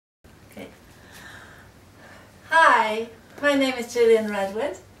Hi, my name is Gillian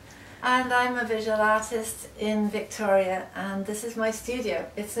Redwood and I'm a visual artist in Victoria, and this is my studio.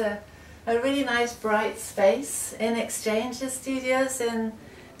 It's a really nice bright space in Xchanges Studios in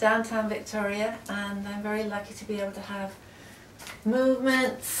downtown Victoria, and I'm very lucky to be able to have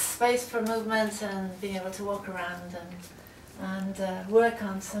movement, space for movement, and being able to walk around and work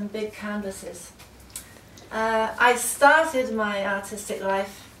on some big canvases. I started my artistic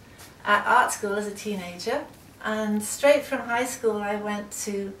life at art school as a teenager, and straight from high school I went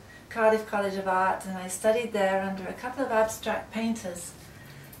to Cardiff College of Art and I studied there under a couple of abstract painters,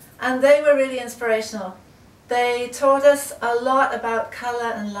 and they were really inspirational. They taught us a lot about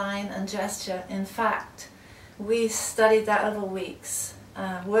colour and line and gesture. In fact, we studied that over weeks,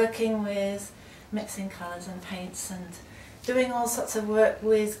 working with mixing colours and paints and doing all sorts of work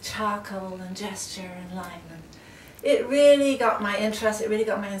with charcoal and gesture and line. And it really got my interest, it really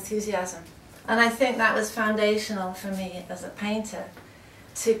got my enthusiasm. And I think that was foundational for me as a painter,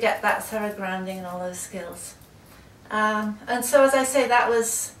 to get that thorough grounding in all those skills. And so, as I say, that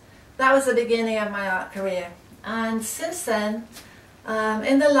was the beginning of my art career. And since then,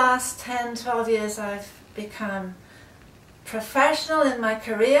 in the last 10, 12 years, I've become professional in my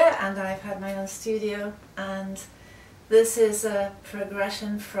career, and I've had my own studio, and this is a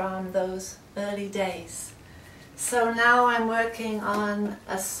progression from those early days. So now I'm working on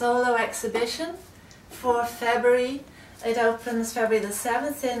a solo exhibition for February. It opens February the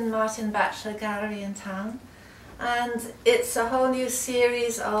 7th in Xchanges Gallery in town, and it's a whole new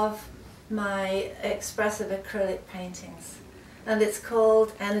series of my expressive acrylic paintings, and it's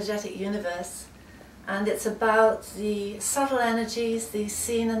called Energetic Universe, and it's about the subtle energies, the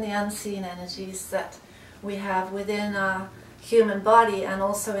seen and the unseen energies that we have within our human body and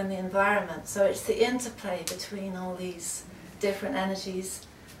also in the environment. So it's the interplay between all these different energies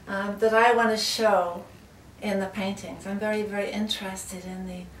that I want to show in the paintings. I'm very, very interested in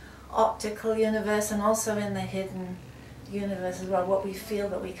the optical universe and also in the hidden universe as well, what we feel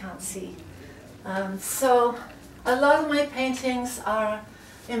that we can't see. So a lot of my paintings are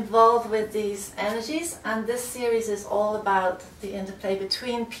involved with these energies, and this series is all about the interplay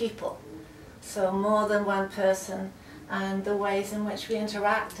between people. So more than one person, and the ways in which we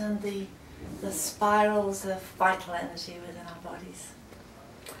interact, and the spirals of vital energy within our bodies.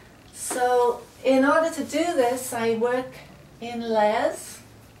 So in order to do this, I work in layers,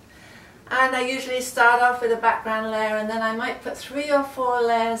 and I usually start off with a background layer, and then I might put 3 or 4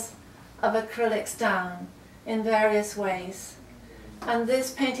 layers of acrylics down in various ways. And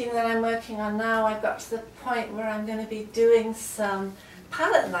this painting that I'm working on now, I've got to the point where I'm going to be doing some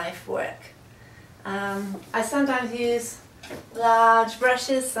palette knife work. I sometimes use large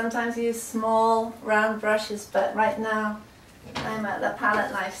brushes, sometimes use small round brushes, but right now I'm at the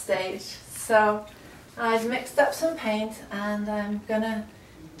palette knife stage. So I've mixed up some paint and I'm going to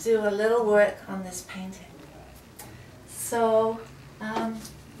do a little work on this painting. So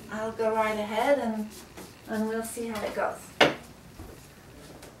I'll go right ahead and we'll see how it goes.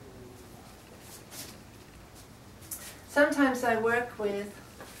 Sometimes I work with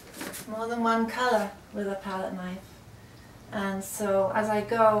more than one colour with a palette knife, and so as I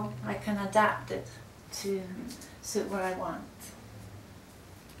go I can adapt it to suit what I want.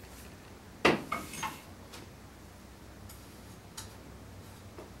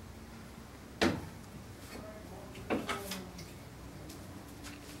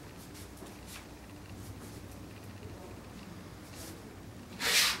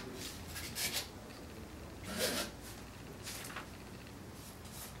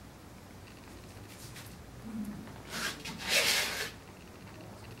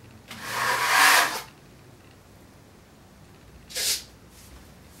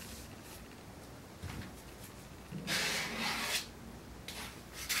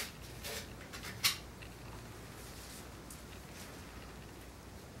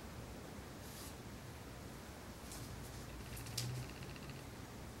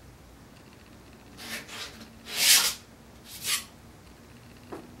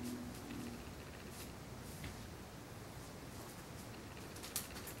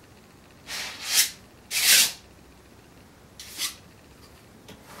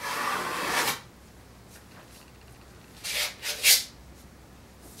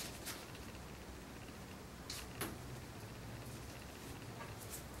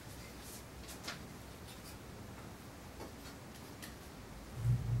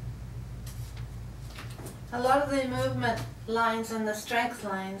 A lot of the movement lines and the strength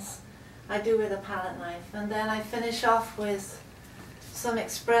lines I do with a palette knife, and then I finish off with some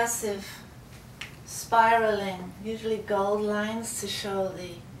expressive spiraling, usually gold lines to show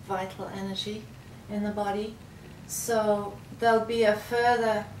the vital energy in the body. So there'll be a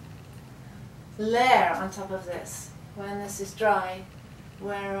further layer on top of this when this is dry,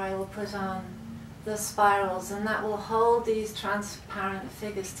 where I will put on the spirals, and that will hold these transparent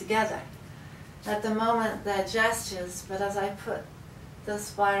figures together. At the moment they're gestures, but as I put the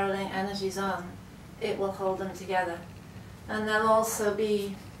spiraling energies on, it will hold them together. And there'll also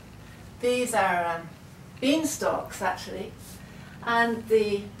be, these are beanstalks actually, and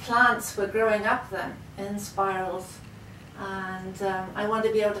the plants were growing up them in spirals, and I want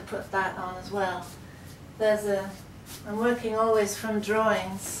to be able to put that on as well. I'm working always from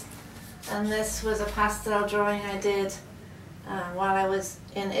drawings, and this was a pastel drawing I did while I was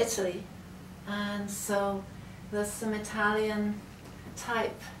in Italy, and so there's some Italian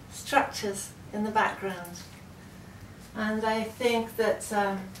type structures in the background. And I think that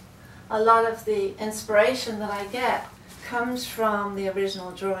a lot of the inspiration that I get comes from the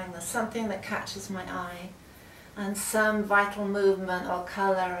original drawing. There's something that catches my eye, and some vital movement or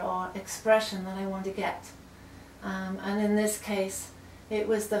colour or expression that I want to get. And in this case, it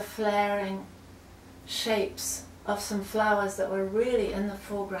was the flaring shapes of some flowers that were really in the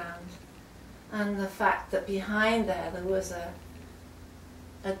foreground, and the fact that behind there was a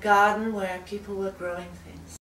garden where people were growing things.